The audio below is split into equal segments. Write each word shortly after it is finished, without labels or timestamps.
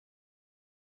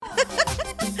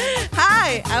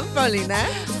Hi, I'm Paulina.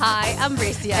 Hi, I'm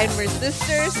Bricia. And we're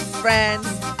sisters, friends,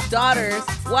 daughters,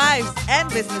 wives, and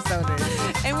business owners.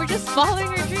 And we're just following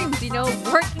our dreams,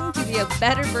 working to be a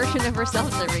better version of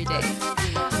ourselves every day.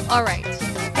 All right.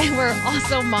 And we're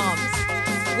also moms.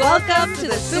 Welcome to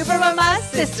the Super Mama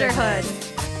Sisterhood.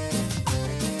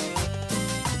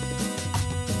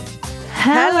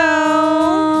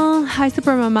 Hello. Hi,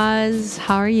 Super Mamas.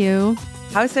 How are you?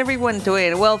 How's everyone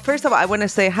doing? Well, first of all, I want to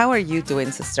say, how are you doing,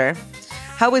 sister?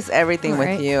 How is everything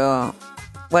with you?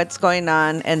 What's going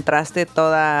on? Entraste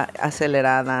toda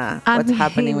acelerada. What's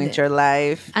happening with your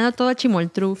life? Ando toda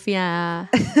chimoltrufia.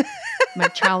 My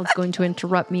child's going to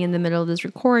interrupt me in the middle of this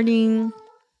recording.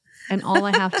 And all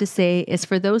I have to say is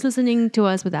for those listening to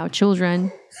us without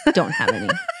children, don't have any.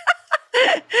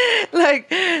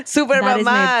 Like super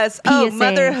mamas. Oh,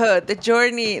 motherhood, the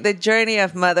journey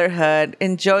of motherhood.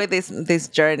 Enjoy this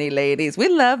journey, ladies. We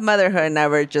love motherhood.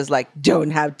 Never just like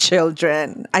don't have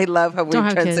children. I love how we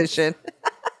transition.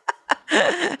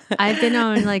 I've been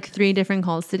on like 3 different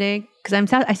calls today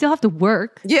because I still have to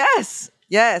work. Yes.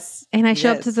 And I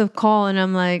show up to the call and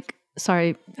I'm like,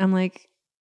 sorry, I'm like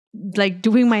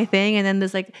doing my thing, and then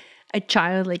there's like a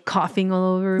child like coughing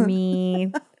all over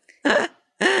me.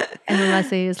 And the last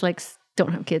day is like,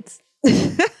 don't have kids.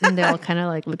 And they all kind of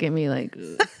like look at me like,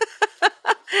 ugh.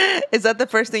 Is that the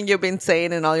first thing you've been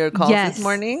saying in all your calls this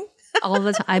morning? All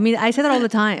the time. I mean, I say that all the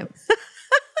time.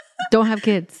 Don't have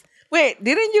kids. Wait,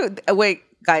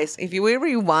 guys, if you will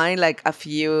rewind like a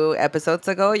few episodes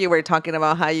ago, you were talking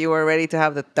about how you were ready to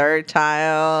have the 3rd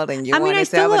child and you wanted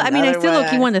to have another I still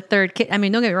look, you want the 3rd kid. I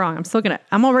mean, don't get me wrong.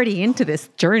 I'm already into this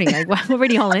journey. Like, I'm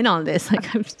already all in on this.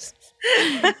 Like, I'm just,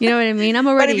 you know what I mean? I'm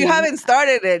already. But if you haven't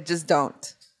started it, just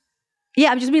don't.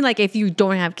 Yeah, I'm just mean like if you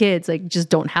don't have kids, like just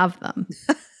don't have them.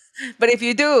 But if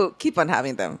you do, keep on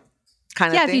having them.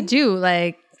 Kind of thing. Yeah, if you do,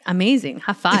 like amazing.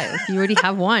 High five. If you already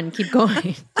have one, keep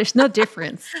going. There's no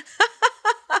difference.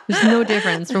 There's no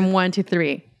difference from 1 to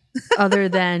 3, other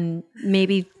than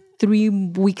maybe 3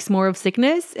 weeks more of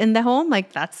sickness in the home.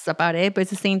 Like that's about it, but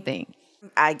it's the same thing.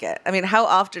 I mean, how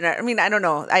often? I don't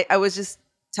know. I was just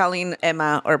telling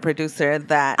Emma, our producer,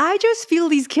 that I just feel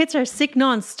these kids are sick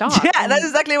nonstop. Yeah, that's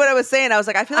exactly what I was saying. I was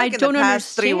like, I feel like in the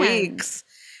past 3 weeks,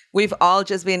 we've all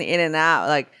just been in and out.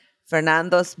 Like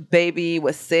Fernando's baby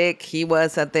was sick. He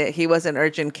was in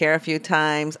urgent care a few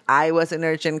times. I was in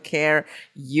urgent care.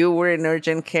 You were in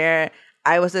urgent care.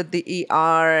 I was at the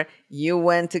ER. You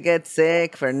went to get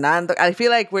sick. Fernando. I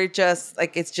feel like we're just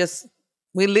like, it's just,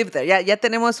 we live there. Ya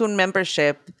tenemos un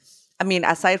membership. I mean,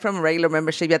 aside from regular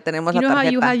membership, ya tenemos la tarjeta. How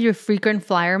you have your frequent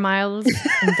flyer miles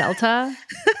in Delta?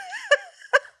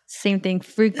 Same thing.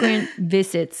 Frequent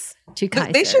visits to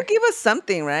Kaiser. They should give us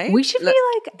something, right? We should be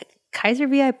like Kaiser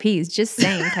VIPs. Just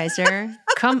saying, Kaiser.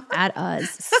 Come at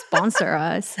us. Sponsor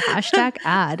us.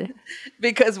 #ad.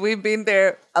 Because we've been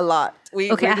there a lot.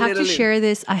 I have to share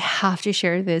this. I have to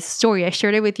share this story. I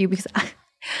shared it with you because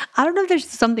I don't know if there's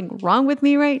something wrong with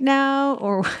me right now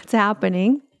or what's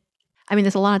happening. I mean,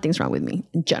 there's a lot of things wrong with me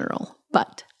in general,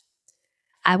 but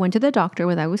I went to the doctor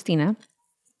with Agustina,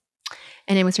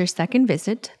 and it was her 2nd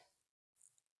visit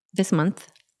this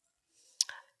month.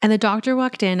 And the doctor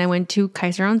walked in. I went to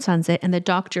Kaiser on Sunset, and the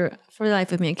doctor, for the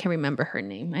life of me, I can't remember her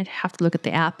name. I'd have to look at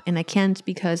the app, and I can't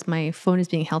because my phone is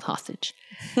being held hostage.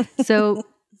 So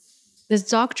this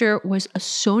doctor was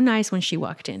so nice when she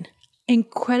walked in.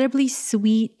 Incredibly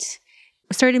sweet.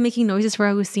 Started making noises for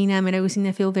Agustina. Made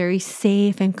Agustina feel very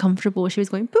safe and comfortable. She was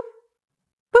going boop,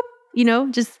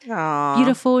 boop, just Aww.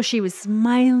 Beautiful. She was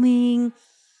smiling.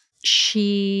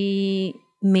 She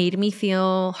made me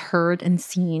feel heard and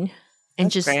seen,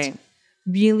 and That's great.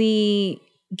 Really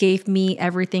gave me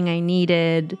everything I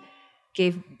needed,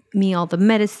 gave me all the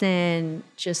medicine,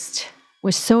 just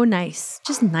was so nice.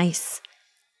 Just nice.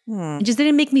 It just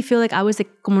didn't make me feel like I was like,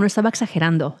 como no estaba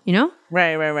exagerando,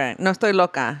 Right. No estoy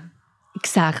loca.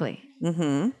 Exactly.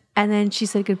 Mm-hmm. And then she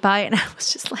said goodbye, and I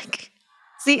was just like,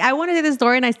 see, I want to say the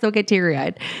story, and I still get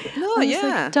teary-eyed. No,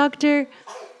 like, Doctor,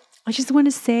 I just want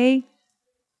to say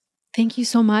thank you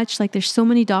so much. Like, there's so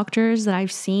many doctors that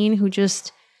I've seen who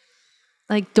just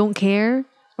like don't care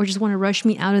or just want to rush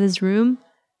me out of this room,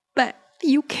 but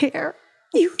you care.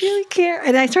 You really care.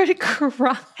 And I started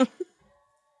crying.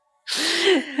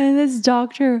 And this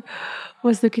doctor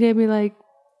was looking at me like,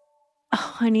 oh,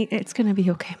 honey, it's going to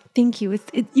be okay. Thank you.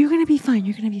 You're going to be fine.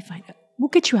 You're going to be fine. We'll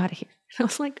get you out of here. And I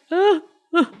was like,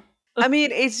 I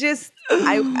mean, it's just,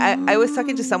 I was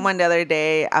talking to someone the other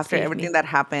day after everything that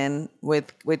happened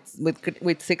with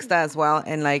Sixta as well.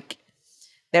 And like,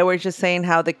 they were just saying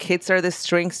how the kids are the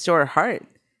strings to our heart.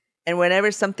 And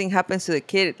whenever something happens to the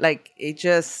kid, like it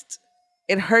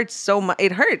it hurts so much.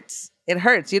 It hurts. It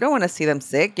hurts. You don't want to see them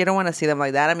sick. You don't want to see them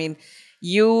like that. I mean,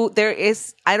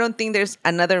 I don't think there's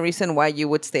another reason why you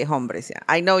would stay home, Brescia.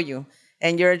 I know you.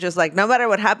 And you're just like, no matter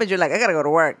what happens, you're like, I got to go to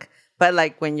work. But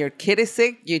like when your kid is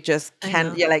sick, you just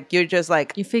can't. You're just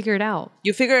like. You figure it out.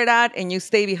 You figure it out and you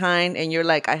stay behind and you're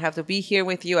like, I have to be here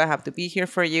with you. I have to be here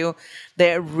for you.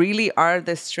 They really are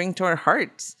the string to our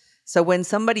hearts. So when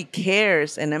somebody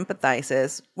cares and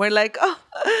empathizes, we're like, oh,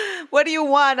 what do you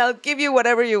want? I'll give you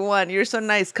whatever you want. You're so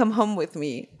nice. Come home with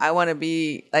me. I want to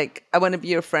be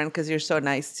your friend because you're so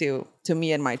nice to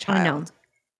me and my child. I know.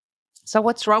 So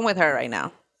what's wrong with her right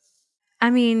now? I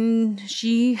mean,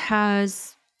 she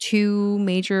has 2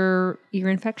 major ear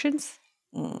infections.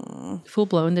 Full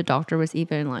blown. The doctor was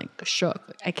even like shook.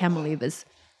 Like, I can't believe this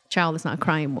child is not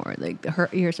crying more. Like her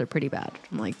ears are pretty bad.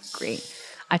 I'm like, great.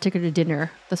 I took her to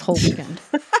dinner this whole weekend.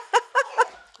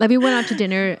 Like we went out to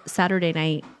dinner Saturday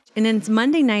night. And then it's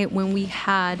Monday night when we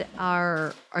had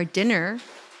our dinner.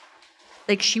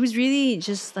 Like she was really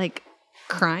just like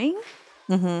crying.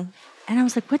 Mm-hmm. And I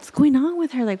was like, what's going on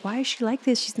with her? Like, why is she like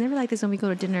this? She's never like this when we go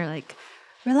to dinner. Like,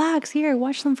 relax here,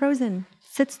 watch some Frozen.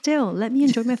 Sit still. Let me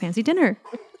enjoy my fancy dinner.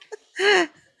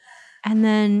 And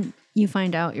then you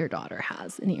find out your daughter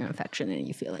has an ear infection and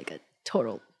you feel like a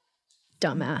total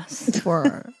dumbass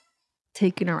for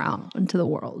taking her out into the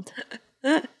world.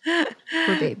 Poor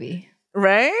baby.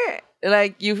 Right?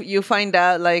 Like you find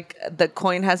out like the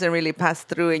coin hasn't really passed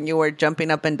through and you were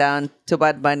jumping up and down to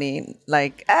Bad Bunny.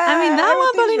 Like, I mean, that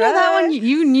one, Paulina, right. That one,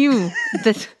 you knew.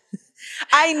 That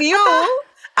I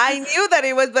knew that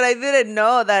it was, but I didn't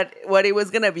know that what it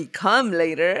was going to become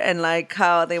later and like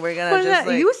how they were going to just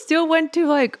like. You still went to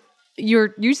like,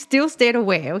 you still stayed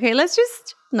away. Okay, let's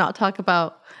just not talk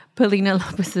about Paulina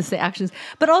Lopez's actions,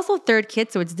 but also third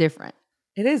kid, so it's different.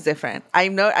 It is different. I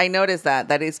noticed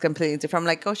that it's completely different. I'm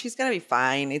like, oh, she's going to be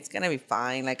fine. It's going to be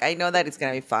fine. Like, I know that it's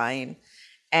going to be fine.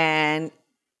 And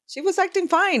she was acting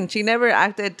fine. She never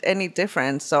acted any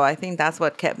different. So I think that's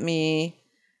what kept me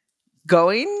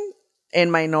going in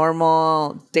my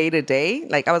normal day-to-day.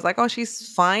 Like, I was like, oh,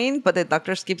 she's fine. But the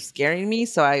doctors keep scaring me.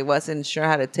 So I wasn't sure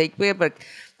how to take it. But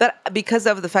that because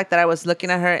of the fact that I was looking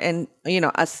at her and, you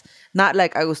know, us not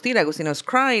like Agustina. Agustina was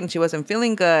crying. She wasn't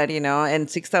feeling good, you know. And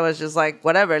Sixta was just like,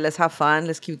 whatever, let's have fun.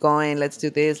 Let's keep going. Let's do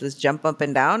this. Let's jump up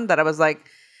and down. That I was like,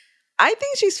 I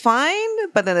think she's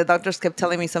fine. But then the doctors kept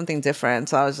telling me something different.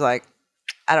 So I was like,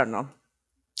 I don't know.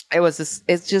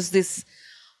 It's just this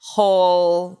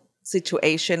whole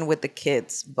situation with the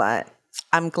kids. But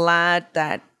I'm glad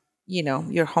that, you know,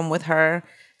 you're home with her.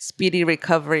 Speedy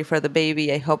recovery for the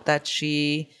baby. I hope that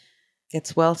she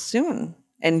gets well soon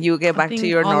and you get back to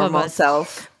your normal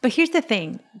self. But here's the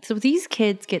thing. So these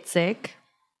kids get sick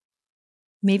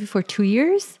maybe for 2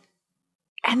 years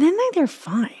and then like they're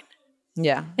fine.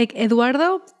 Yeah. Like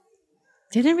Eduardo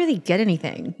didn't really get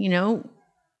anything, you know.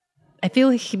 I feel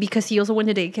like because he also went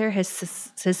to daycare,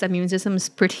 his immune system is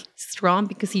pretty strong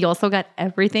because he also got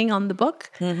everything on the book.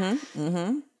 Mm-hmm.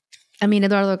 Mm-hmm. I mean,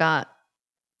 Eduardo got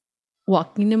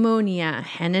walking pneumonia,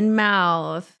 hand and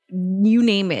mouth, you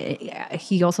name it.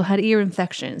 He also had ear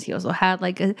infections. He also had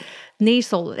like a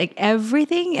nasal, like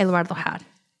everything Eduardo had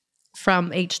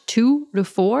from age 2 to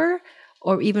 4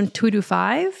 or even 2 to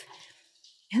 5.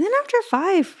 And then after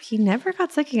 5, he never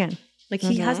got sick again. Like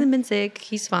he hasn't been sick.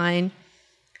 He's fine.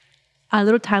 A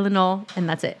little Tylenol and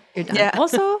that's it. You're done. Yeah.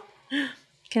 Also,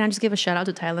 can I just give a shout out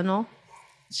to Tylenol?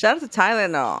 Shout out to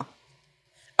Tylenol.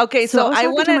 Okay, so I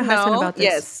want to know about this.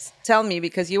 Yes, tell me,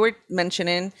 because you were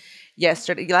mentioning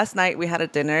last night we had a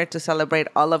dinner to celebrate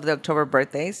all of the October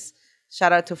birthdays.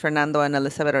 Shout out to Fernando and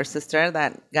Elizabeth, our sister,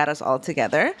 that got us all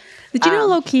together. Did you know,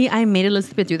 low-key, I made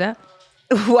Elizabeth do that?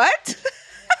 What?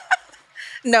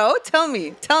 No, tell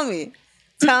me.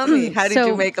 How did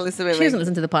you make Elizabeth? She doesn't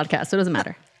listen to the podcast, so it doesn't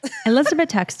matter. Elizabeth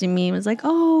texted me and was like,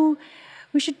 oh,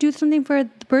 we should do something for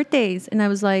the birthdays. And I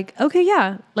was like, okay,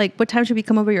 yeah. Like, what time should we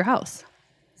come over to your house?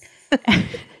 And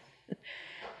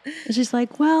she's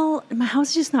like, well, my house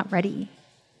is just not ready.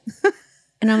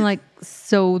 And I'm like,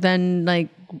 so then, like,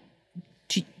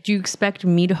 do you expect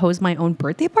me to host my own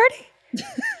birthday party?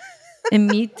 And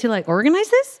me to, like, organize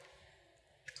this?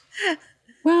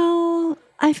 Well,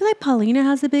 I feel like Paulina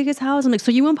has the biggest house. I'm like,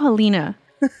 so you want Paulina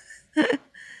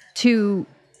to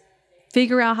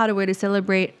figure out how to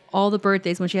celebrate all the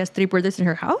birthdays when she has 3 birthdays in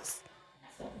her house?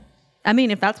 I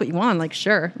mean, if that's what you want, like,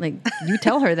 sure. Like, you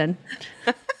tell her then.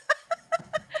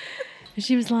 And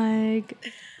she was like,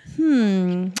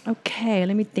 okay,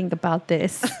 let me think about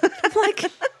this. I'm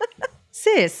like,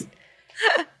 sis,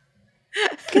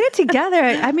 get it together.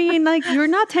 I mean, like, you're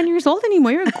not 10 years old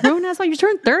anymore. You're a grown ass. You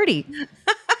turned 30.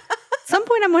 some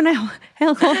point I'm gonna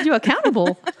hold you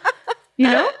accountable. You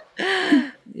know?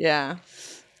 Yeah.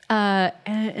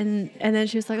 And then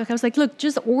she was like, okay. I was like, look,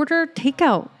 just order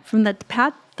takeout from that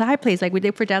Thai place like we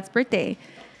did for Dad's birthday.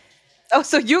 Oh,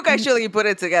 so you guys actually put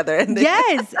it together. And then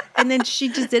yes. And then she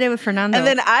just did it with Fernando. And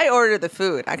then I ordered the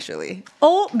food, actually.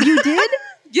 Oh, you did?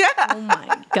 Yeah. Oh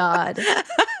my God.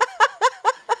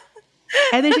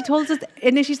 And then she told us,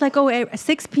 and then she's like, oh, at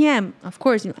 6 p.m. Of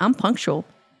course, I'm punctual.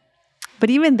 But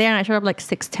even there, I showed up like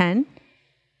 6:10.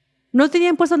 No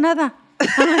tenían puesto nada.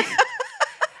 I'm like,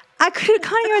 I could have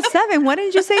gone here at 7. Why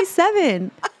didn't you say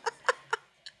 7?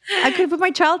 I could have put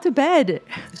my child to bed.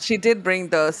 She did bring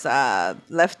those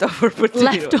leftover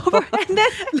potatoes. And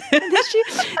then she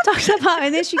talks about,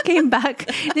 and then she came back.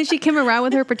 And then she came around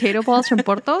with her potato balls from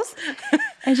Portos.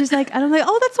 And she's like, and I'm like,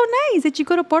 oh, that's so nice. Did you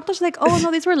go to Portos? She's like, oh, no,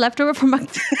 these were leftover from my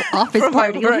office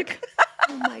party. Like,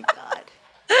 oh my God.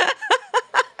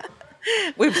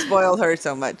 We've spoiled her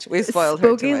so much. We've spoiled her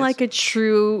Spoken like a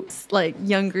true, like,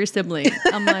 younger sibling.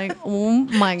 I'm like, oh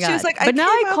my God. She was like, but now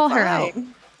I call her out.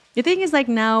 The thing is, like,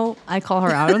 now I call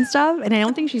her out on stuff, and I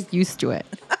don't think she's used to it.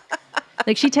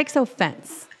 Like, she takes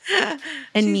offense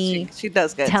in she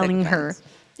does get telling her.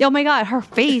 Oh my God, her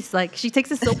face, like, she takes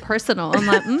it so personal. I'm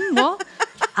like, well,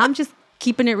 I'm just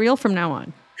keeping it real from now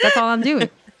on. That's all I'm doing.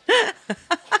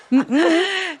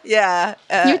 Yeah.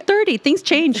 You're 30. Things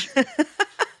change.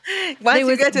 Once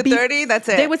you get to 30, that's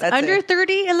it. There was under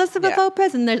 30 Elizabeth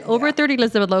Lopez, and there's over 30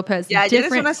 Elizabeth Lopez. Yeah,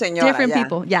 different, eres una señora, different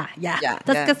people. Yeah.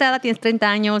 Estás casada, tienes 30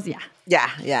 años.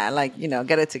 Yeah. Like,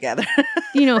 get it together.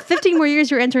 15 more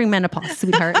years, you're entering menopause,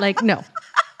 sweetheart. Like, no.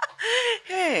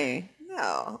 Hey,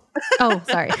 no. Oh,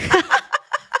 sorry.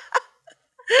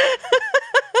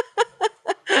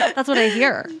 That's what I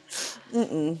hear.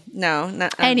 No.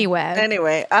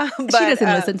 Anyway, but, she doesn't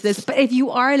listen to this. But if you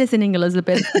are listening,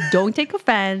 Elizabeth, don't take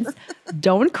offense.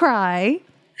 Don't cry.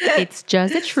 It's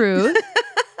just the truth.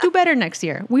 Do better next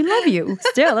year. We love you.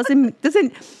 Still, this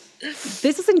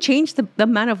doesn't change the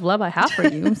amount of love I have for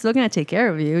you. I'm still gonna take care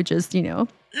of you. Just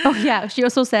Oh yeah. She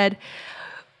also said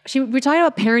we're talking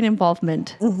about parent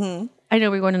involvement. Mm-hmm. I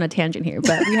know we're going on a tangent here,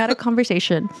 but we had a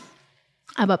conversation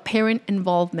about parent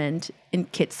involvement in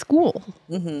kids' school,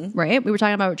 right? We were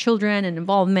talking about children and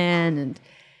involvement, and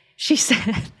she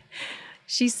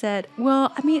said,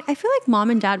 well, I mean, I feel like mom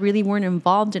and dad really weren't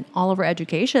involved in all of our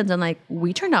educations, and like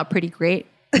we turned out pretty great,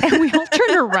 and we all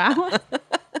turned around.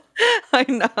 I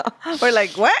know. We're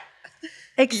like, what?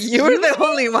 You were the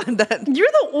only one that... You're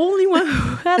the only one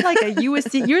who had like a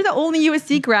USC... You're the only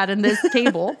USC grad in this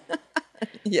table.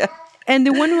 Yeah. And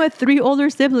the one who had 3 older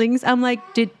siblings, I'm like,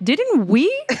 didn't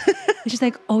we? And she's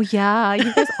like, oh yeah,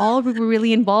 you guys all were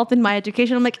really involved in my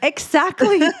education. I'm like,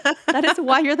 exactly. That is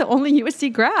why you're the only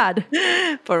USC grad.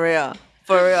 For real.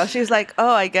 She's like,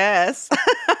 oh, I guess.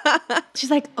 She's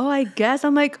like, oh, I guess.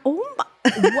 I'm like, oh my...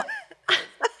 What?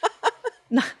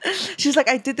 No. She's like,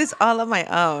 I did this all on my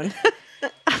own.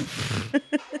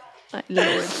 My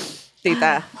Lord.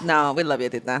 Tita, no, we love you,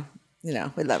 Tita.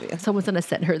 We love you. Someone's going to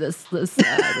send her this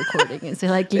recording and say,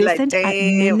 like, listen at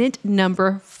minute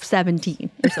number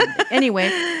 17 or something. Anyway,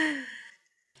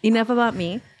 enough about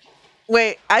me.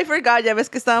 Wait, I forgot. Ya ves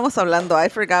que estábamos hablando. I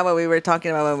forgot what we were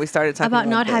talking about when we started talking about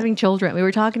not having children. We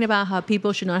were talking about how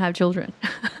people should not have children.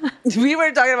 We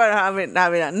were talking about having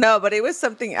no, but it was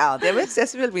something else. Ya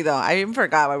se me olvidó. I even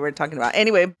forgot what we were talking about.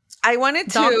 Anyway, I wanted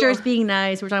to... Doctors being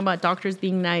nice. We're talking about doctors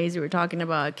being nice. We were talking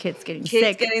about kids getting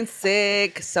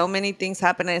sick. So many things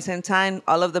happening at the same time.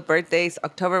 All of the birthdays.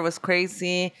 October was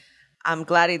crazy. I'm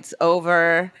glad it's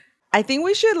over. I think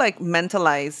we should like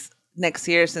mentalize next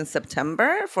year since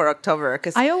September for October.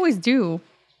 Because I always do.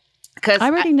 Because I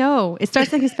already know. It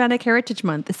starts like Hispanic Heritage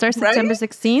Month. It starts September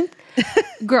 16th.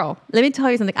 Girl, let me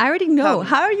tell you something. I already know.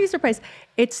 How are you surprised?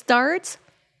 It starts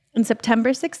on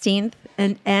September 16th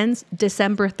and ends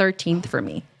December 13th for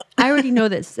me. I already know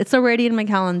this. It's already in my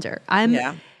calendar.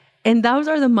 And those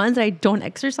are the months that I don't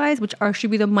exercise, which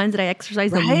should be the months that I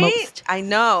exercise the most. I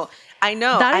know.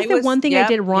 That is the one thing I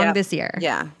did wrong this year.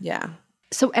 Yeah.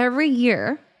 So every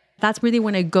year, that's really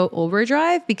when I go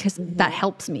overdrive because that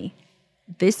helps me.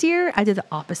 This year, I did the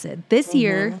opposite. This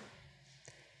year,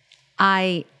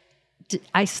 I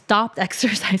stopped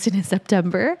exercising in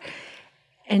September.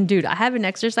 And dude, I haven't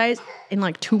exercised in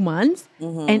like 2 months.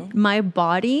 And my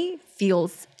body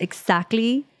feels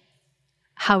exactly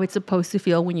how it's supposed to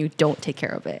feel when you don't take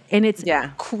care of it. And it's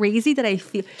crazy that I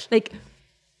feel like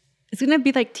it's going to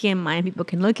be like TMI. And people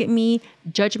can look at me,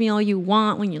 judge me all you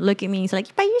want when you look at me. It's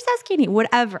like, but you're so skinny.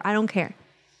 Whatever. I don't care.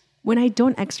 When I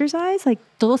don't exercise, like,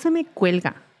 todo se me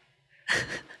cuelga.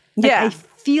 I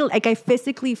feel, like I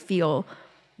physically feel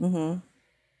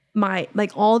my,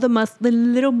 like all the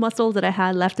little muscles that I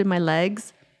had left in my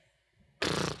legs,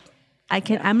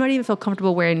 I'm not even feel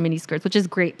comfortable wearing mini skirts, which is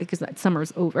great because that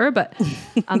summer's over. But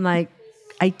I'm like,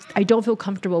 I don't feel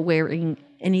comfortable wearing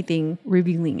anything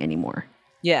revealing anymore.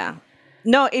 Yeah.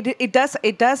 No, it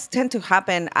does tend to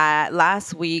happen.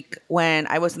 Last week when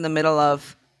I was in the middle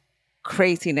of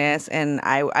craziness and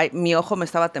mi ojo me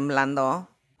estaba temblando.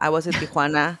 I was in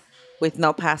Tijuana with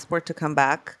no passport to come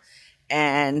back.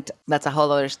 And that's a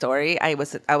whole other story. I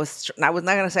was not going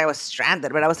to say I was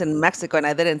stranded, but I was in Mexico and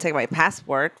I didn't take my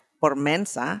passport por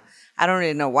mensa. I don't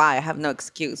really know why. I have no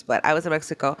excuse, but I was in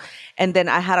Mexico. And then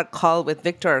I had a call with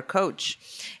Victor, our coach.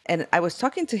 And I was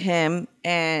talking to him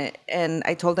and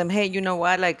I told him, hey, you know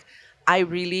what? Like, I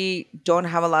really don't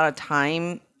have a lot of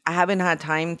time. I haven't had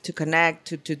time to connect,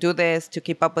 to do this, to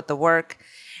keep up with the work.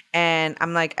 And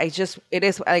I'm like, it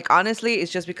is like, honestly,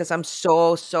 it's just because I'm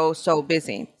so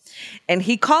busy. And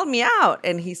he called me out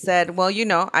and he said, well, you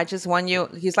know, I just want you,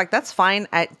 he's like, that's fine.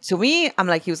 To me, I'm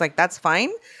like, he was like, that's fine.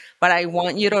 But I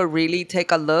want you to really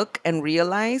take a look and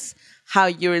realize how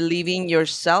you're leaving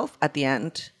yourself at the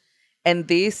end. And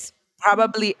this,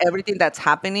 probably everything that's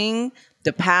happening,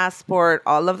 the passport,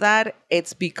 all of that,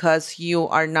 it's because you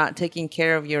are not taking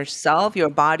care of yourself, your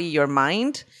body, your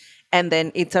mind. And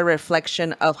then it's a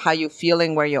reflection of how you're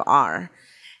feeling where you are.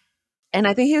 And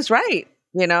I think he's right.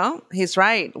 You know, he's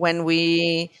right. When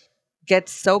we get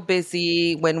so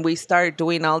busy, when we start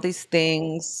doing all these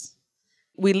things,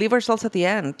 we leave ourselves at the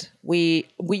end.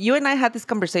 You and I had this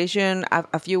conversation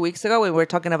a few weeks ago when we were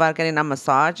talking about getting a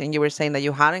massage, and you were saying that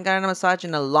you hadn't gotten a massage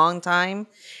in a long time,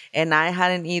 and I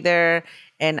hadn't either,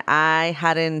 and I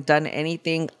hadn't done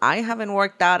anything. I haven't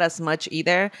worked out as much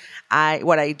either.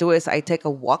 What I do is I take a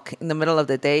walk in the middle of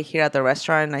the day here at the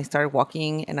restaurant, and I start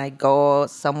walking, and I go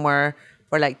somewhere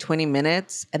for like 20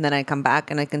 minutes, and then I come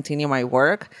back and I continue my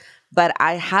work. But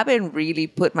I haven't really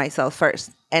put myself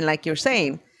first. And like you're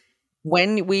saying,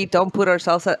 when we don't put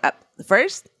ourselves at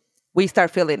first, we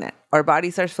start feeling it. Our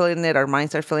body starts feeling it, our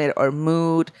mind starts feeling it, our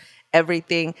mood,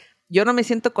 everything. Yo no me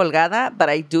siento colgada, but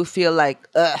I do feel like,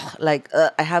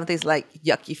 I have this like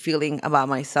yucky feeling about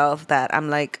myself that I'm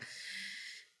like,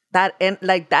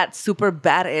 that super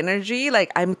bad energy,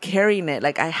 like I'm carrying it,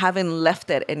 like I haven't left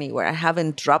it anywhere. I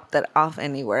haven't dropped it off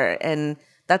anywhere. And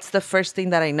that's the first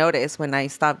thing that I noticed when I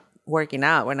stopped working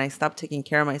out, when I stopped taking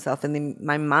care of myself. And then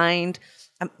my mind,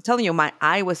 I'm telling you, my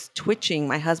eye was twitching.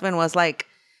 My husband was like,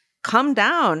 calm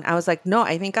down. I was like, no,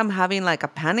 I think I'm having like a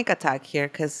panic attack here,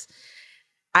 because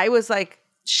I was like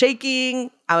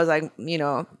shaking. I was like, you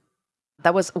know,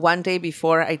 that was one day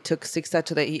before I took Sixta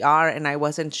to the ER, and I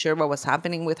wasn't sure what was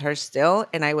happening with her still.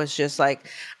 And I was just like,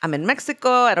 I'm in Mexico.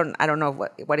 I don't know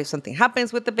what if something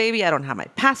happens with the baby. I don't have my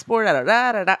passport.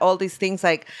 All these things.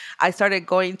 Like, I started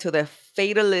going to the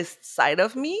fatalist side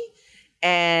of me,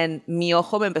 and mi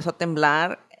ojo me empezó a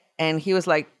temblar. And he was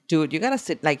like, dude, you gotta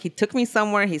sit. Like, he took me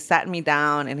somewhere. He sat me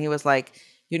down, and he was like,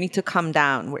 you need to calm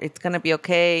down. It's going to be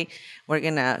okay. We're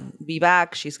going to be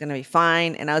back. She's going to be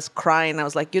fine. And I was crying. I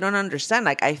was like, you don't understand.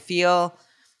 Like, I feel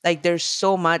like there's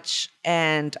so much,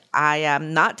 and I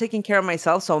am not taking care of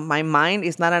myself. So my mind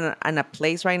is not in a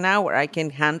place right now where I can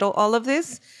handle all of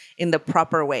this in the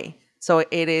proper way. So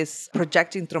it is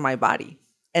projecting through my body.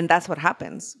 And that's what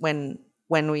happens when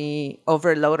we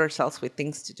overload ourselves with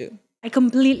things to do. I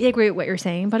completely agree with what you're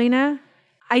saying, Paulina.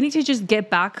 I need to just get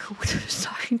back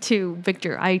talking to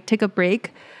Victor. I take a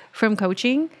break from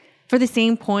coaching for the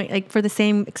same point, like for the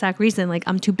same exact reason. Like,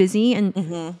 I'm too busy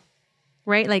and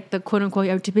right? Like the quote unquote,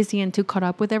 I'm too busy and too caught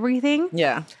up with everything.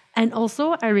 Yeah. And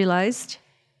also I realized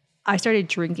I started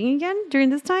drinking again during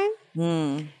this time.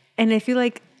 And I feel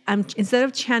like I'm, instead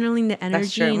of channeling the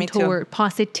energy toward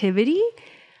positivity,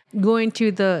 going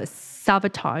to the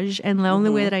sabotage. And the only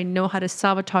way that I know how to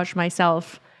sabotage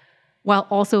myself while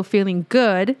also feeling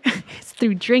good is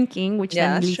through drinking, which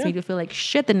then leads me to feel like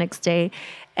shit the next day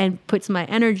and puts my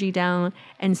energy down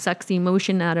and sucks the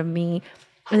emotion out of me,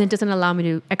 and it doesn't allow me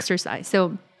to exercise.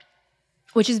 So,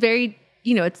 which is very,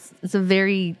 you know, it's a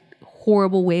very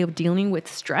horrible way of dealing with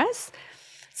stress.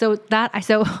 So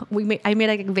I made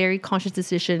like a very conscious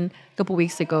decision a couple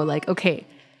weeks ago. Like, okay,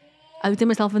 I looked at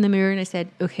myself in the mirror and I said,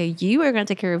 okay, you are going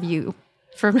to take care of you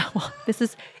from now on. This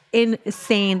is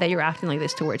insane that you're acting like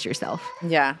this towards yourself.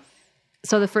 Yeah.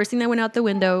 So the first thing that went out the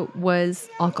window was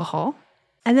alcohol.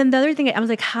 And then the other thing, I was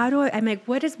like, I'm like,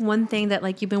 what is one thing that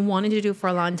like you've been wanting to do for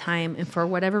a long time and for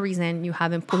whatever reason you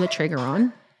haven't pulled the trigger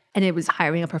on? And it was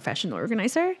hiring a professional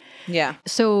organizer. Yeah.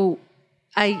 So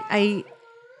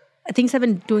things have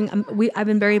been doing, I've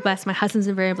been very blessed. My husband's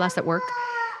been very blessed at work.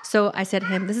 So I said to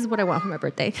him, this is what I want for my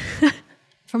birthday.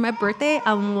 for my birthday,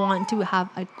 I want to have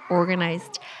an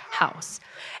organized house.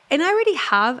 And I already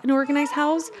have an organized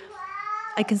house.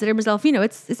 I consider myself,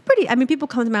 it's pretty. I mean, people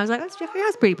come to my house like, oh, your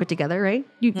house pretty put together, right?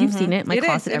 You've seen it, my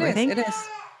closet, everything. It is.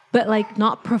 But like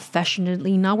not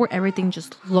professionally, not where everything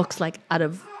just looks like out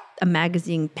of a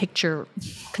magazine picture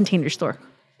container store.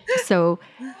 So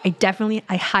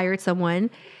I hired someone.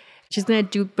 She's going to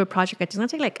do the project. It's going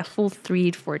to take like a full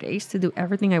 3 to 4 days to do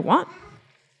everything I want.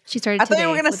 She started today. I thought you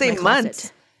were going to say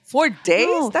months. 4 days?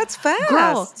 No, that's fast.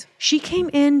 Girl, she came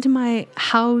into my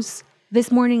house this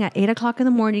morning at 8 o'clock in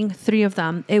the morning, 3 of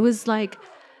them. It was like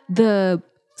the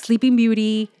Sleeping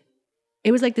Beauty.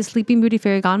 It was like the Sleeping Beauty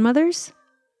fairy godmothers.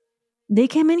 They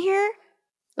came in here,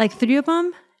 like 3 of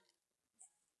them.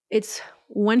 It's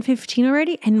 1:15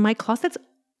 already, and my closet's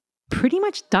pretty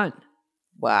much done.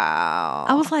 Wow.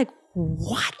 I was like,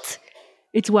 what?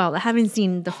 It's wild. I haven't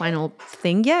seen the final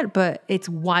thing yet, but it's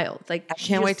wild. Like I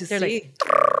can't wait to see. Like,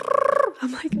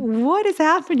 I'm like, what is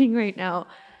happening right now?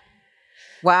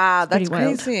 Wow, that's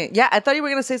crazy. Wild. Yeah, I thought you were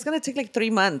going to say it's going to take like 3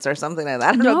 months or something like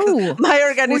that. No, my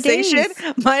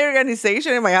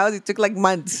organization in my house, it took like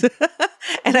months.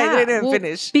 And I didn't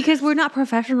finish. Because we're not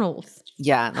professionals.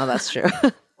 Yeah, no, that's true.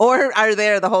 Or are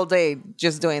there the whole day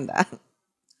just doing that?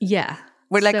 Yeah.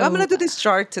 We're like, I'm going to do this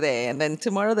chart today and then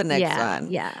tomorrow the next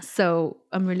one. Yeah. So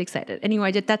I'm really excited. Anyway,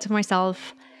 I did that to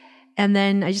myself. And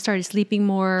then I just started sleeping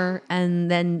more. And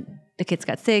then the kids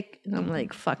got sick. And I'm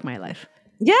like, fuck my life.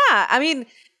 Yeah. I mean,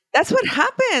 that's what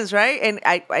happens, right? And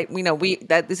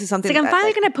this is something. It's like I'm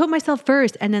finally going to put myself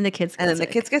first. And then the kids get sick.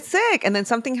 The kids get sick. And then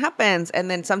something happens. And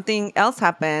then something else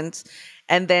happens.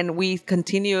 And then we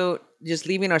continue just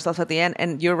leaving ourselves at the end.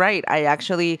 And you're right. I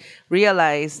actually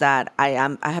realized that I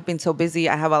have been so busy.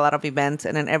 I have a lot of events.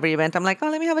 And in every event, I'm like, oh,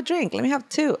 let me have a drink. Let me have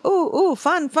 2. Ooh,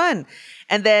 fun.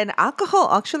 And then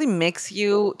alcohol actually makes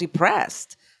you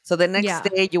depressed. So the next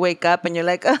day you wake up and you're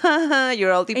like,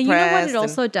 you're all depressed. And you know what it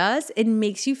also does? It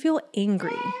makes you feel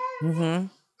angry. Mm-hmm.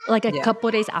 Like a couple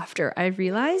of days after, I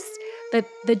realized that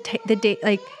the day,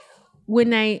 like,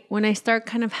 when I start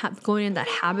kind of going in that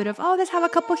habit of, oh, let's have a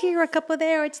couple here, a couple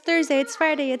there. It's Thursday, it's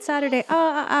Friday, it's Saturday.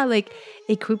 Like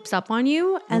it creeps up on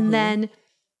you. And then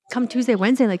come Tuesday,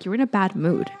 Wednesday, like you're in a bad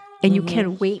mood and you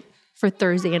can't wait for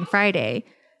Thursday and Friday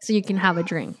so you can have a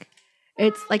drink.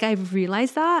 It's like, I've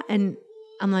realized that. And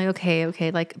I'm like,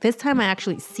 okay. Like this time I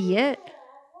actually see it,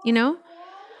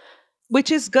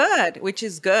 which is good.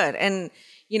 And,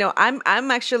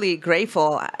 I'm actually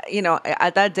grateful.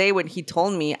 At that day when he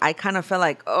told me, I kind of felt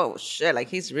like, oh shit, like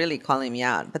he's really calling me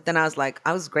out. But then I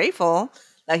was grateful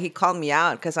that he called me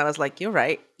out because I was like, you're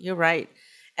right.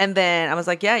 And then I was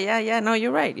like, yeah, no,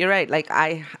 you're right. Like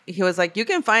he was like, you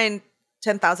can find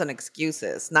 10,000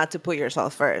 excuses not to put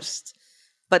yourself first,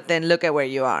 but then look at where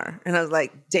you are. And I was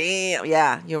like, damn,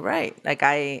 yeah, you're right. Like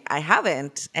I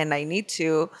haven't, and I need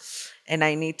to. And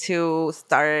I need to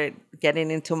start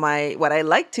getting into what I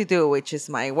like to do, which is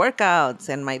my workouts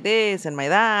and my this and my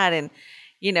that. And,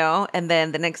 and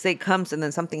then the next day comes and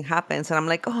then something happens and I'm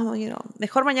like, oh,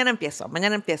 mejor mañana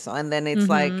empiezo. And then it's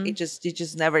like, you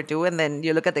just never do. And then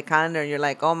you look at the calendar and you're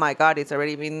like, oh my God, it's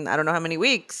already been, I don't know how many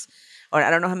weeks or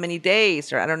I don't know how many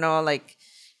days or I don't know, like,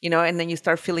 and then you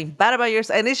start feeling bad about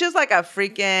yourself. And it's just like a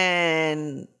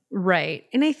freaking. Right.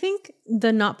 And I think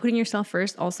the not putting yourself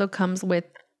first also comes with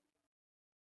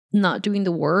not doing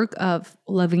the work of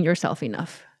loving yourself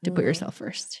enough to put yourself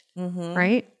first,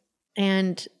 right?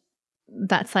 And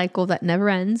that cycle that never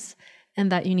ends and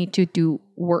that you need to do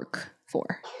work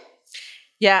for.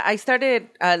 Yeah, I started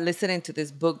listening to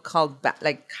this book called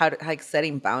how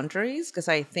setting boundaries because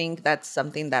I think that's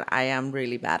something that I am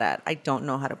really bad at. I don't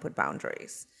know how to put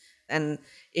boundaries. And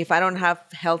if I don't have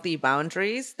healthy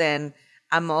boundaries, then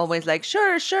I'm always like,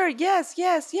 sure, yes.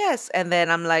 And then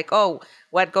I'm like, oh,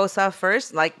 what goes out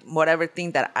first? Like whatever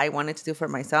thing that I wanted to do for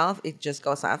myself, it just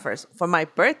goes out first. For my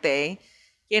birthday,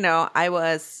 my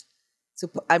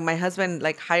husband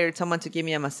like hired someone to give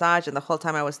me a massage. And the whole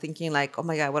time I was thinking like, oh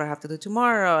my God, what do I have to do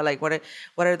tomorrow? Like what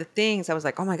are the things? I was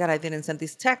like, oh my God, I didn't send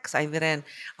this text. I need to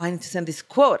send this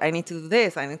quote. I need to do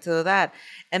this. I need to do that.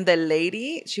 And the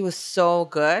lady, she was so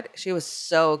good.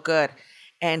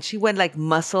 And she went like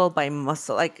muscle by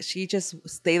muscle. Like she just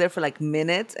stayed there for like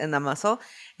minutes in the muscle.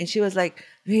 And she was like,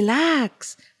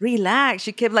 relax.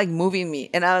 She kept like moving me.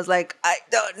 And I was like, I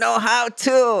don't know how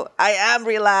to. I am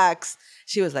relaxed.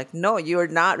 She was like, no, you're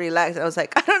not relaxed. I was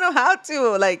like, I don't know how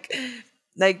to. Like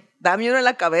dame uno en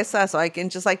la cabeza so I can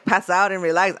just like pass out and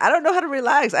relax. I don't know how to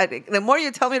relax. The more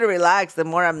you tell me to relax, the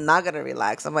more I'm not going to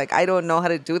relax. I'm like, I don't know how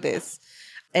to do this.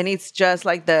 And it's just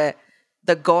like the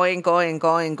going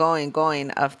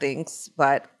of things.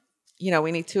 But,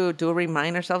 we need to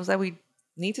remind ourselves that we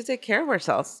need to take care of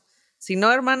ourselves. Si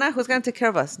no, hermana, who's going to take care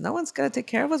of us? No one's going to take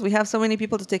care of us. We have so many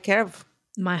people to take care of.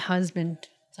 My husband.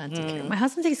 My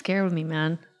husband takes care of me,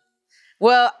 man.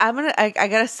 Well, I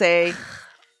gotta say,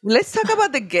 let's talk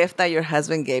about the gift that your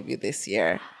husband gave you this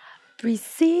year.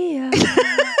 Bricia.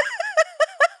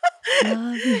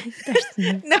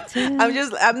 No,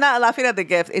 I'm not laughing at the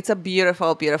gift. It's a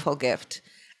beautiful, beautiful gift.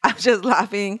 I'm just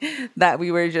laughing that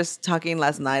we were just talking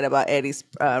last night about Eddie's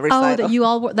recital. Oh,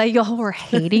 that you all were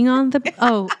hating on the.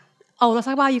 Oh, let's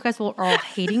talk about how you guys were all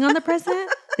hating on the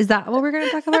president. Is that what we're going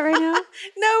to talk about right now?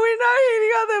 No, we're not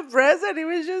hating on the president. It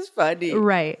was just funny.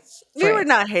 Right. We were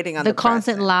not hating on the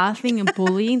constant president. Laughing and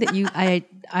bullying that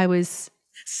I was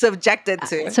subjected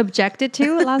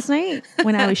to last night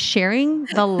when I was sharing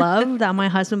the love that my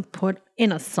husband put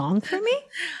in a song for me.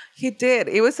 He did.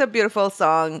 It was a beautiful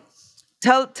song.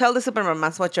 Tell the super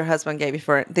mamas what your husband gave you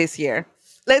for this year.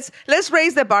 Let's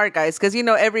raise the bar, guys, because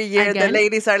every year the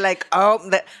ladies are like, oh,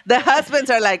 the husbands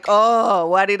are like, oh,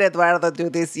 what did Eduardo do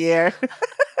this year?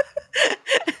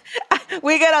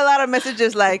 We get a lot of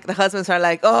messages like the husbands are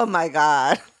like, oh my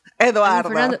God,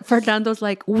 Eduardo. Fernando's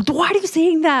like, why are you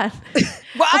saying that?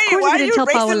 Why are you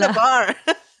raising the bar?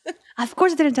 Of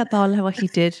course I didn't tell Paola what he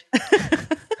did.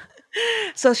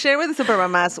 So share with the super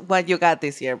mamas what you got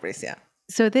this year, Bricia.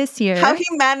 So this year... How he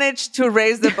managed to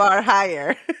raise the bar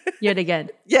higher. Yet again.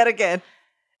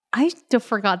 I still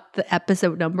forgot the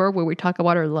episode number where we talk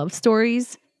about our love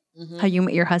stories. Mm-hmm. How you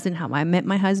met your husband, how I met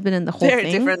my husband, and the whole thing.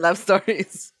 Very different love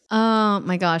stories. Oh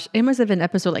my gosh. It must have been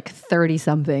episode like 30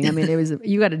 something. I mean,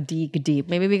 you got to dig deep.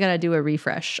 Maybe we got to do a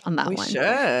refresh on that one. We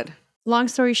should. Long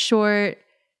story short,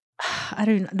 I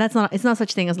don't know. It's not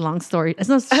such thing as long story. It's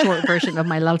not a short version of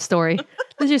my love story.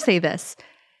 Let's just say this.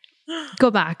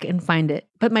 Go back and find it.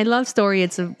 But my love story, I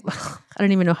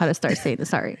don't even know how to start saying this.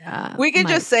 Sorry. We can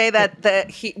just say that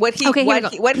what he did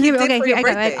for your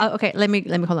birthday. Okay, let me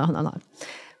hold on.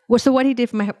 Well, so what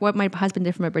my husband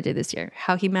did for my birthday this year,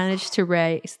 how he managed to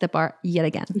raise the bar yet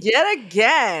again.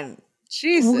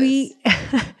 Jesus.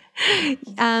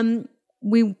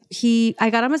 I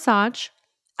got a massage.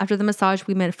 After the massage,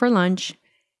 we met for lunch.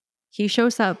 He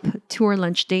shows up to our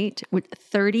lunch date with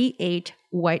 38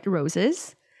 white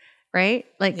roses. Right?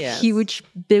 Like huge,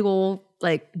 big old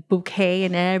like bouquet,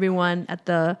 and everyone at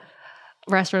the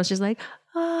restaurant was just like,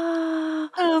 oh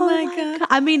my God.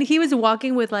 I mean, he was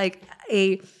walking with like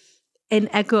an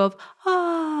echo of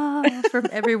from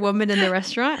every woman in the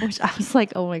restaurant, which I was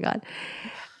like, oh my God.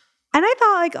 And I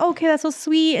thought like, okay, that's so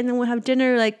sweet. And then we'll have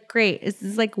dinner. Like, great. This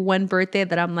is like one birthday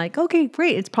that I'm like, okay,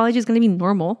 great. It's probably just going to be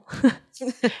normal.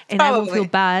 And I won't feel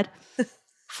bad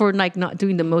for like not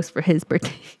doing the most for his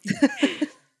birthday.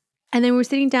 And then we're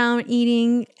sitting down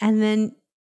eating, and then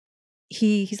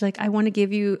he's like, I want to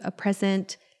give you a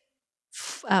present.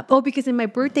 Because in my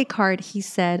birthday card, he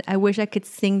said, I wish I could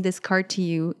sing this card to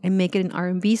you and make it an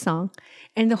R&B song.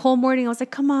 And the whole morning I was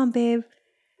like, come on, babe,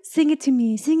 sing it to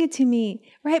me.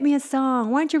 Write me a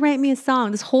song. Why don't you write me a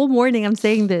song? This whole morning I'm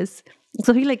saying this.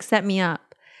 So he like set me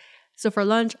up. So for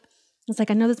lunch, I was like,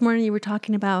 I know this morning you were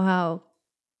talking about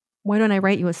why don't I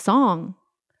write you a song?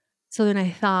 So then I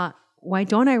thought, why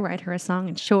don't I write her a song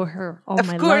and show her all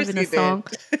my love in a song?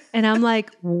 And I'm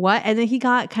like, what? And then he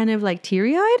got kind of like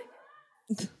teary-eyed.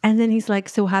 And then he's like,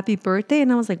 so happy birthday.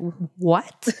 And I was like,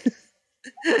 what?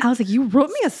 I was like, you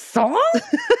wrote me a song?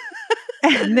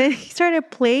 And then he started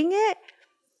playing it.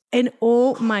 And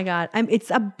oh my God,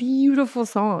 it's a beautiful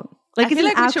song. Like, I feel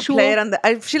like we should play it on the,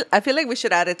 I feel like we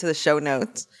should add it to the show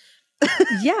notes.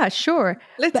 Yeah, sure.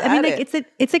 Let's add it.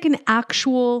 It's like an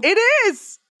actual. It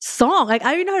is. Song. Like,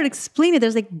 I don't even know how to explain it.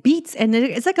 There's like beats and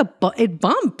it's like it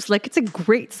bumps. Like, it's a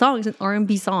great song. It's an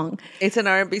R&B song. It's an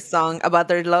R&B song about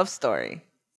their love story.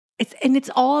 It's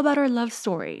all about our love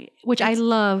story, which I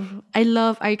love.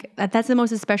 That's the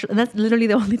most special. And that's literally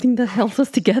the only thing that helps us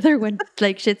together when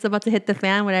like shit's about to hit the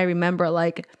fan. When I remember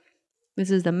like, this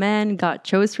is the man God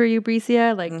chose for you,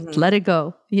 Bricia. Like, let it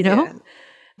go, you know? Yeah.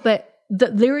 But the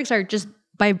lyrics are just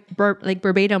by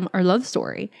verbatim our love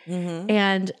story. Mm-hmm.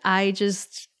 And I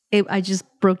just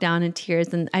broke down in tears.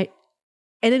 And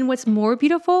then what's more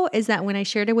beautiful is that when I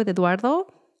shared it with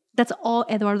Eduardo, that's all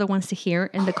Eduardo wants to hear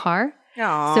in the car.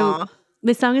 Aww. So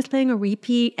the song is playing a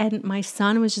repeat, and my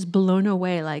son was just blown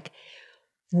away. Like,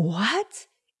 what?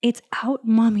 It's out,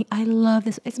 mommy. I love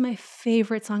this. It's my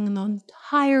favorite song in the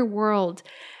entire world.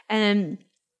 And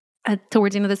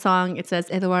towards the end of the song, it says,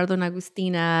 Eduardo and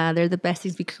Agustina, they're the best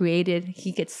things we created.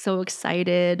 He gets so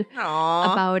excited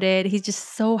about it. He's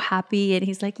just so happy. And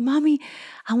he's like, mommy,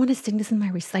 I want to sing this in my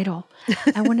recital.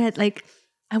 I want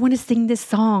to sing this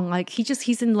song. Like,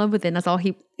 he's in love with it. And that's all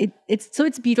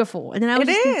it's beautiful. And then I was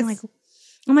just thinking like,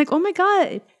 I'm like, oh my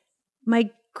God, my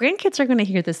grandkids are going to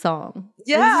hear this song.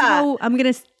 Yeah. This is how I'm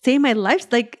going to say my life.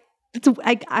 Like,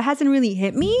 it hasn't really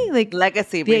hit me. Like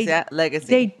legacy, legacy.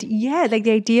 Like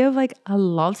the idea of like a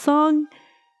love song.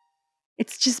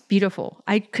 It's just beautiful.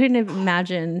 I couldn't have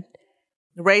imagined.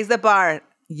 Raise the bar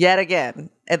yet again,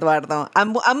 Eduardo.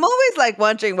 I'm always like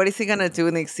wondering, what is he gonna do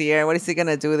next year? What is he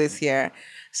gonna do this year?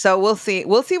 So we'll see.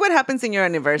 We'll see what happens in your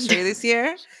anniversary this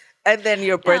year, and then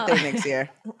your birthday next year.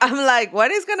 I'm like, what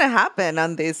is gonna happen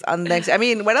on next? I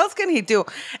mean, what else can he do?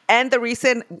 And the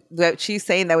reason that she's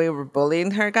saying that we were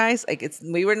bullying her, guys, like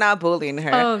we were not bullying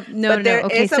her. Oh no, but there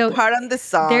is a part on the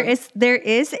song. There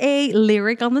is a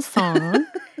lyric on the song.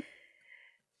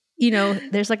 You know,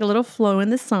 there's like a little flow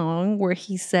in the song where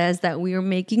he says that we are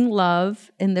making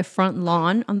love in the front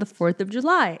lawn on the 4th of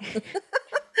July.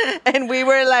 And we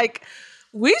were like,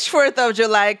 which 4th of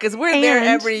July? Because we're there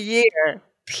every year.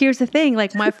 Here's the thing,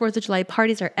 like my 4th of July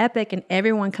parties are epic and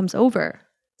everyone comes over.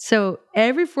 So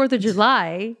every 4th of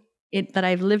July that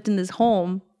I've lived in this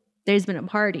home, there's been a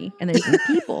party and there's been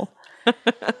people.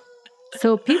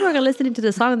 So people are listening to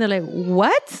the song and they're like,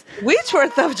 what? Which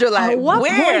 4th of July?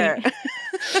 Where?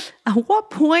 At what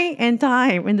point in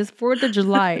time in this 4th of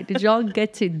July did y'all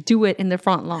get to do it in the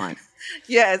front lawn?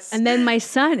 Yes. And then my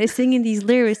son is singing these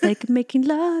lyrics like making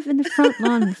love in the front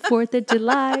lawn on 4th of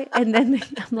July. And then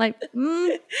I'm like,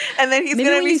 And then he's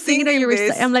going to be singing on your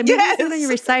recital. I'm like, maybe on your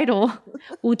recital,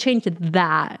 we'll change to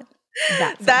that.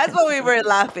 That's what we were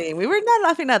laughing. We were not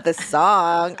laughing at the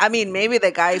song. I mean, maybe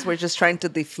the guys were just trying to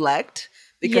deflect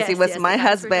because it was my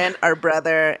husband, our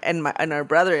brother, and our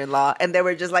brother-in-law, and they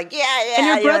were just like, yeah.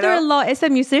 And your brother-in-law is a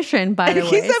musician, by the way.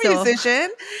 He's a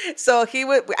musician, so he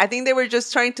would. I think they were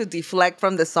just trying to deflect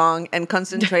from the song and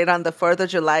concentrate on the 4th of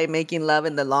July making love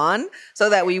in the lawn, so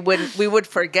that we would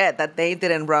forget that they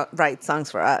didn't write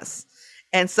songs for us.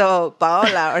 And so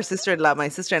Paola, our sister-in-law, my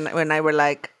sister and I were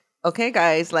like, okay,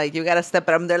 guys, like you got to step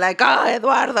it up. And they're like, oh,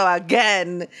 Eduardo,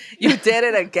 again. You did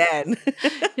it again.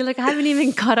 You're like, I haven't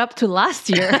even caught up to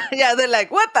last year. Yeah, they're like,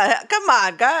 what the hell? Come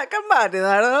on, God. Come on,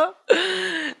 Eduardo.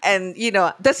 And, you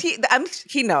know,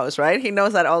 he knows, right? He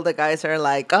knows that all the guys are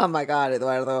like, oh my God,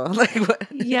 Eduardo. Like, what?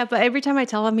 Yeah, but every time I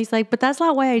tell him, he's like, but that's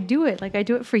not why I do it. Like, I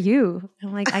do it for you.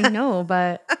 I'm like, I know,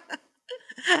 but...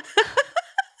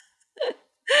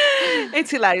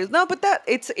 It's hilarious. No, but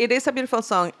it is a beautiful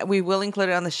song. We will include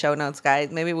it on the show notes,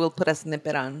 guys. Maybe we'll put a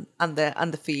snippet on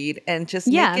the feed and just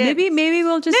maybe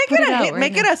we'll just put it out.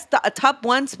 Make it a top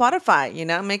 1 Spotify. You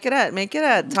know, make it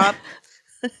a top.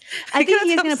 I think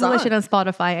he's going to publish it on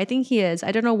Spotify. I think he is.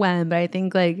 I don't know when, but I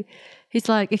think like he's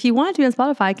like, if you want it to be on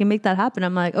Spotify, I can make that happen.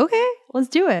 I'm like, okay, let's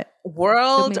do it.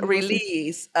 World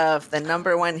release of the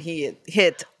number 1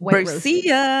 hit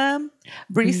Bricia.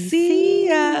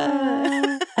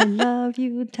 I love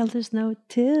you until there's no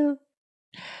till.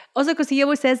 Also, because he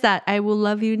always says that, I will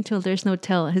love you until there's no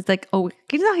till. He's like, oh,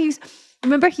 you know,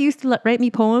 remember he used to write me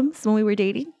poems when we were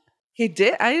dating? He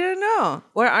did? I don't know.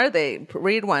 Where are they?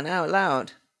 Read one out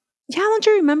loud. Yeah, don't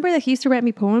you remember that he used to write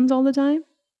me poems all the time?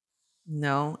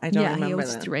 No, I don't remember that. Yeah, he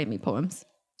used to write me poems.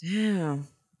 Damn.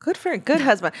 Good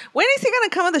husband. When is he going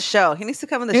to come on the show? He needs to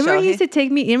come on the show. Remember he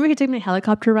took me a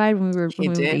helicopter ride when we were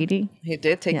dating? He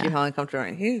did take you helicopter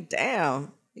ride.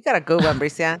 Damn. You got a good one,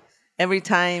 Bricia. Every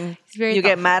time you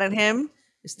get mad at him,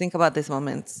 just think about these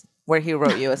moments where he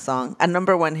wrote you a song, a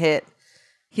number 1 hit.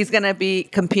 He's going to be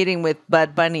competing with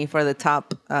Bad Bunny for the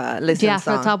top listen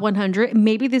song. For the top 100.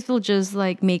 Maybe this will just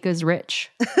like make us rich.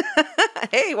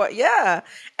 Hey, yeah.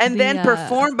 And then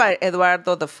performed by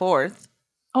Eduardo the Fourth.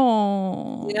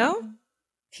 Oh, you know,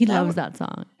 he loves that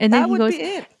song. And then he goes,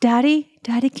 Daddy,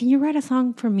 can you write a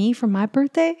song for me for my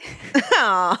birthday?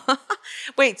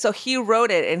 Wait, so he wrote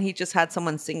it and he just had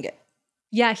someone sing it.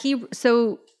 Yeah, there's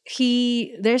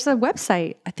a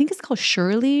website, I think it's called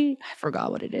Shirley. I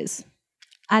forgot what it is.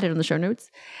 Add it on the show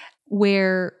notes,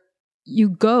 where you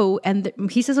go and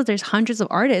he says that there's hundreds of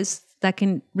artists that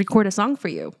can record a song for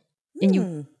you.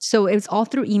 And so it's all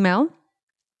through email.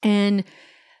 And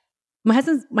my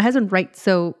husband writes,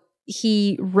 so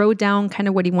he wrote down kind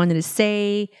of what he wanted to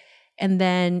say. And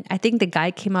then I think the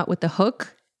guy came out with the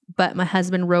hook, but my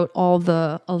husband wrote all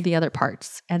the other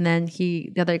parts. And then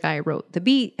the other guy wrote the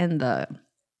beat and the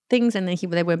things. And then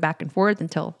they went back and forth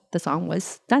until the song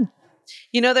was done.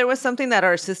 You know, there was something that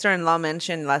our sister-in-law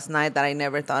mentioned last night that I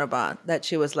never thought about, that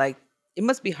she was like, it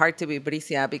must be hard to be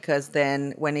Bricia because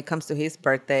then when it comes to his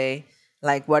birthday,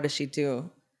 like, what does she do?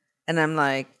 And I'm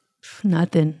like,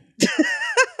 nothing.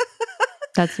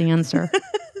 That's the answer.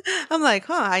 I'm like,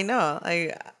 I know.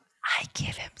 I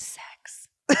give him sex.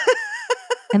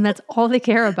 And that's all they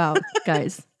care about,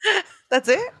 guys. That's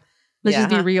it? Let's just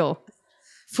be real.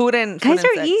 Food and guys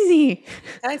are easy.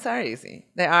 Guys are easy.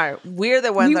 They are. We're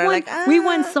the ones that are like, we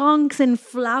want songs and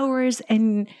flowers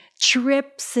and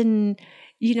trips and,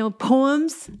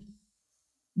 poems.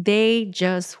 They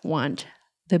just want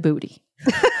the booty.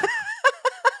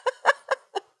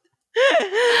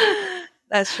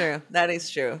 That's true. That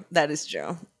is true.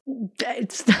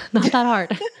 It's not that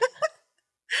hard.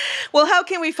 Well, how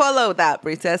can we follow that,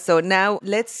 Brisa? So now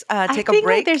let's take a break.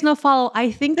 Like there's no follow.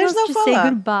 I think there's no just say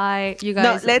goodbye, you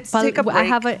guys. No, let's take a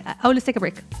break. Let's take a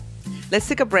break. Let's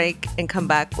take a break and come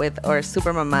back with our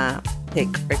Super Mama pick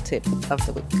or tip of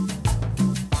the week.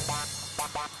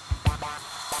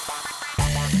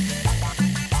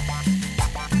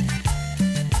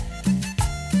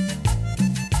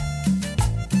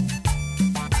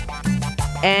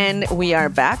 And we are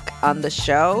back on the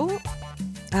show.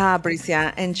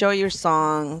 Bricia, enjoy your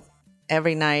song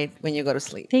every night when you go to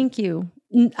sleep. Thank you.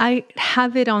 I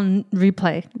have it on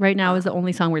replay. Right now is the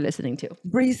only song we're listening to.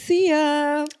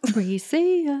 Bricia.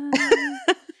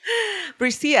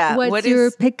 Bricia, what's your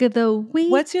pick of the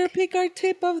week? What's your pick or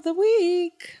tip of the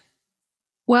week?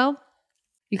 Well,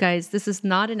 you guys, this is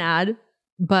not an ad,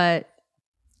 but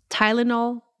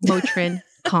Tylenol, Motrin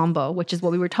combo, which is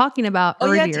what we were talking about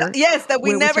earlier. Yes, that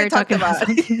we never talked about.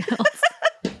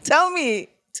 Tell me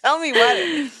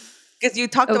what, because you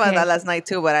talked about that last night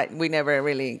too, but we never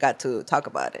really got to talk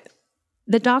about it.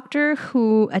 The doctor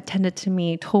who attended to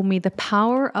me told me the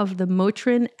power of the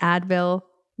Motrin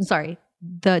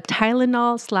the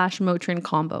Tylenol/Motrin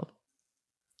combo.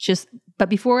 But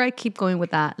before I keep going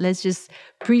with that, let's just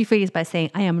preface by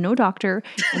saying I am no doctor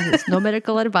and there's no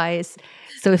medical advice.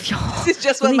 So if y'all, this is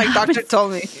just what my doctor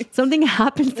told me. Something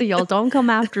happens to y'all, don't come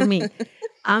after me.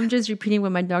 I'm just repeating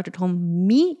what my doctor told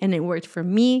me, and it worked for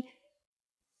me.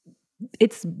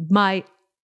 It's I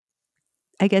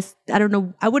guess, I don't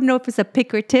know. I wouldn't know if it's a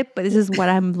pick or tip, but this is what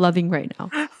I'm loving right now.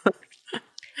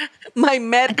 My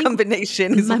med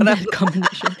combination is what I'm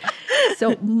combination.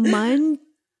 So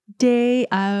Tuesday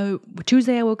I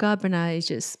woke up and I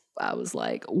was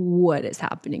like, what is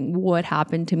happening? What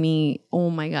happened to me?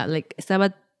 Oh my God. Like,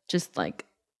 estaba just like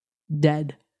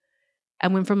dead. I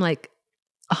went from like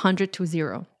 100 to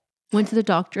 0. Went to the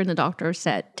doctor and the doctor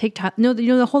said,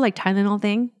 the whole like Tylenol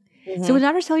thing. Mm-hmm. So when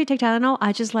doctors tell you to take Tylenol,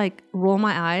 I just like roll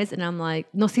my eyes and I'm like,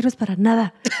 no sirves para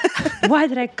nada. Why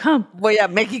did I come? Voy a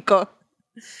Mexico.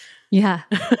 Yeah.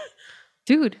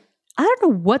 Dude, I don't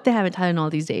know what they have in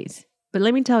Tylenol these days, but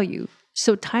let me tell you.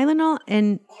 So Tylenol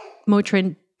and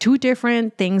Motrin, two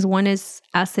different things. One is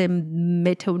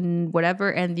acetaminophen,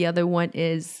 whatever, and the other one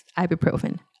is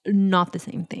ibuprofen. Not the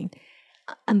same thing.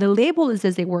 And the label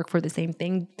says they work for the same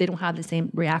thing. They don't have the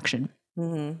same reaction.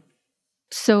 Mm-hmm.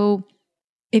 So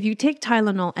if you take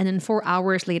Tylenol and then 4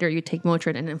 hours later you take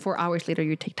Motrin and then 4 hours later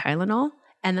you take Tylenol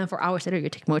and then 4 hours later you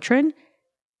take Motrin,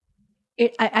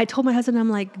 I told my husband,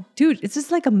 I'm like, dude, it's just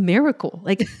like a miracle.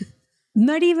 Like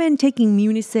not even taking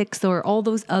Munisix or all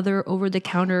those other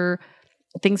over-the-counter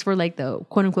things for like the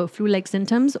quote-unquote flu-like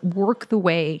symptoms work the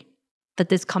way that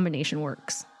this combination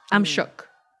works. I'm shook.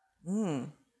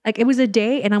 Mm. Like it was a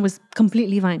day and I was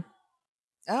completely fine.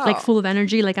 Oh. Like full of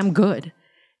energy, like I'm good.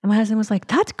 And my husband was like,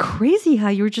 that's crazy how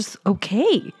you're just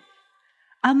okay.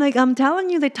 I'm like, I'm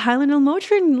telling you, the Tylenol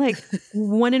Motrin, like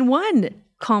 1-in-1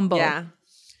 combo. Yeah.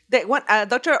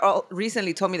 Doctor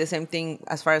recently told me the same thing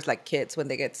as far as like kids when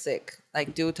they get sick,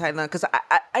 like do Tylenol. Because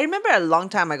I remember a long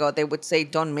time ago, they would say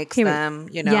don't mix them,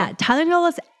 you know? Yeah, Tylenol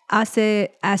is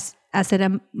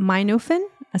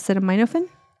acetaminophen.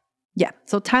 Yeah,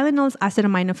 so Tylenol is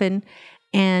acetaminophen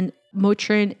and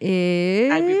Motrin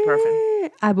is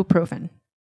ibuprofen.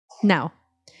 Now,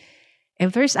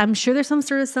 I'm sure there's some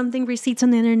sort of receipts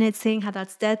on the internet saying how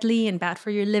that's deadly and bad for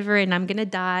your liver and I'm going to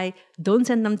die. Don't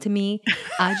send them to me.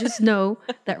 I just know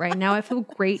that right now I feel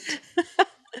great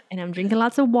and I'm drinking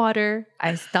lots of water.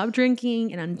 I stopped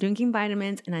drinking and I'm drinking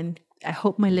vitamins and I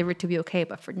hope my liver to be okay.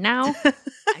 But for now,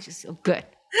 I just feel good.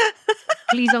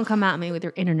 Please don't come at me with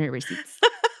your internet receipts.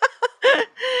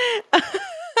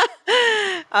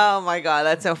 Oh my God,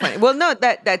 that's so funny. Well, no,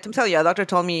 that I'm telling you, a doctor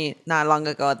told me not long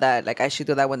ago that like I should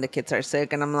do that when the kids are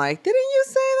sick, and I'm like, didn't you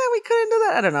say that we couldn't do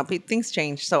that? I don't know. Things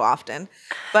change so often.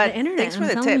 But thanks for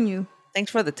the tip.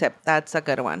 Thanks for the tip. That's a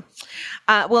good one.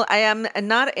 Well, I am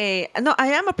I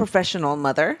am a professional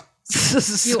mother.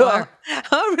 You are.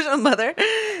 I'm a professional mother.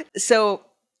 So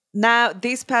now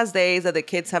these past days that the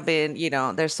kids have been,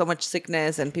 there's so much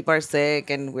sickness and people are sick,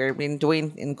 and we've been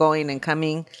doing and going and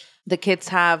coming. The kids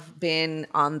have been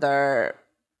on their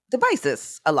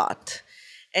devices a lot.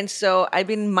 And so I've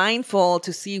been mindful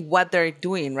to see what they're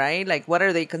doing, right? Like, what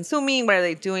are they consuming? What are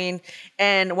they doing?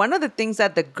 And one of the things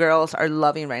that the girls are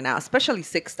loving right now, especially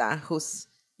Sixta, who's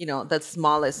the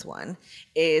smallest one,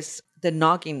 is the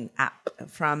Noggin app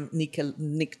from Nick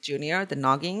Jr., the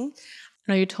Noggin.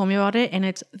 No, you told me about it, and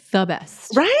it's the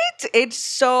best. Right? It's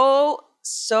so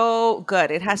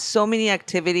good. It has so many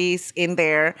activities in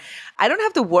there. I don't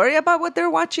have to worry about what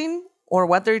they're watching or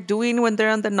what they're doing when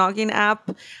they're on the Noggin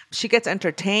app. She gets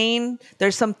entertained.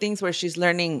 There's some things where she's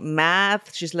learning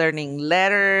math. She's learning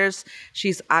letters.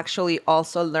 She's actually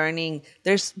also learning.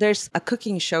 There's a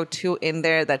cooking show too in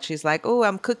there that she's like, oh,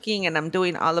 I'm cooking and I'm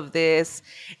doing all of this.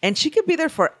 And she could be there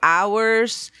for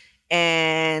hours.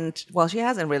 And well, she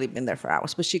hasn't really been there for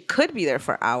hours, but she could be there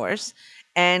for hours.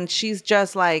 And she's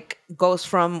just like goes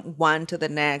from one to the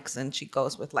next, and she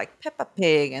goes with like Peppa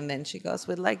Pig, and then she goes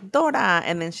with like Dora,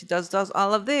 and then she does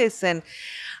all of this. And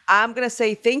I'm gonna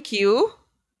say thank you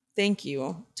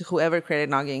to whoever created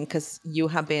Noggin, because you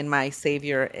have been my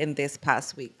savior in this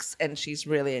past weeks, and she's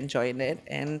really enjoying it.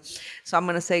 And so I'm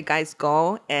gonna say, guys,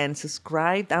 go and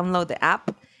subscribe, download the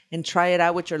app, and try it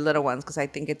out with your little ones, because I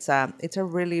think it's a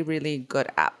really, really good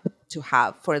app to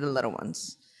have for the little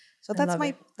ones. So that's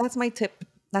my tip.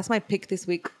 That's my pick this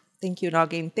week. Thank you,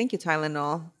 Noggin. Thank you,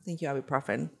 Tylenol. Thank you,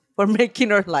 ibuprofen, for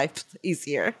making our life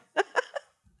easier.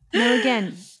 Now,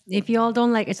 again, if you all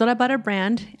don't like, it's not about a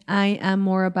brand. I am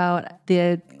more about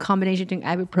the combination between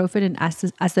ibuprofen and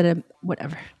acetaminophene,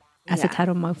 whatever.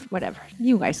 Acetaminophene, whatever.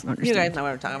 You guys understand. You guys know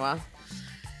what I'm talking about.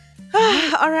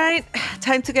 All right.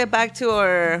 Time to get back to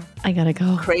our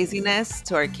craziness,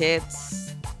 to our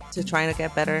kids, to trying to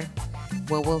get better.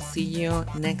 Well, we'll see you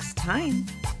next time.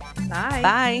 Bye.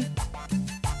 Bye.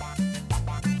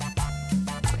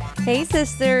 Hey,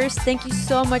 sisters. Thank you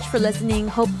so much for listening.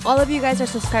 Hope all of you guys are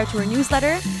subscribed to our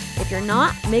newsletter. If you're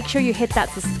not, make sure you hit that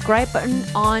subscribe button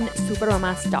on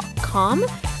supermamas.com.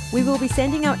 We will be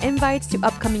sending out invites to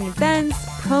upcoming events,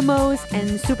 promos,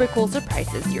 and super cool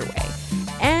surprises your way.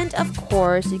 And of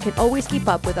course, you can always keep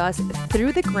up with us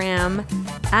through the gram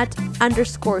at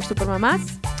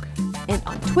 _supermamas, and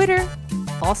on Twitter,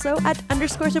 also at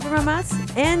 _supermamas,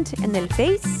 and in the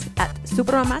face at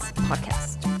Supermamas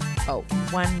Podcast. Oh,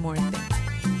 one more thing.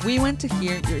 We want to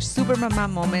hear your Supermama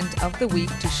moment of the week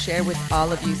to share with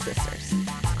all of you sisters.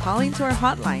 Call into our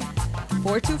hotline,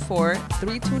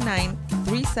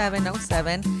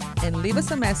 424-329-3707, and leave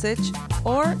us a message,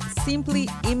 or simply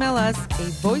email us a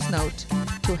voice note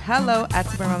to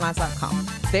hello@supermamas.com.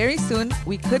 Very soon,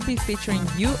 we could be featuring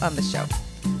you on the show.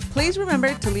 Please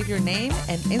remember to leave your name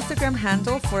and Instagram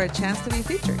handle for a chance to be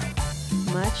featured.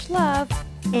 Much love,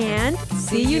 and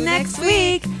see you next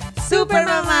week,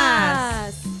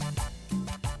 Supermamas!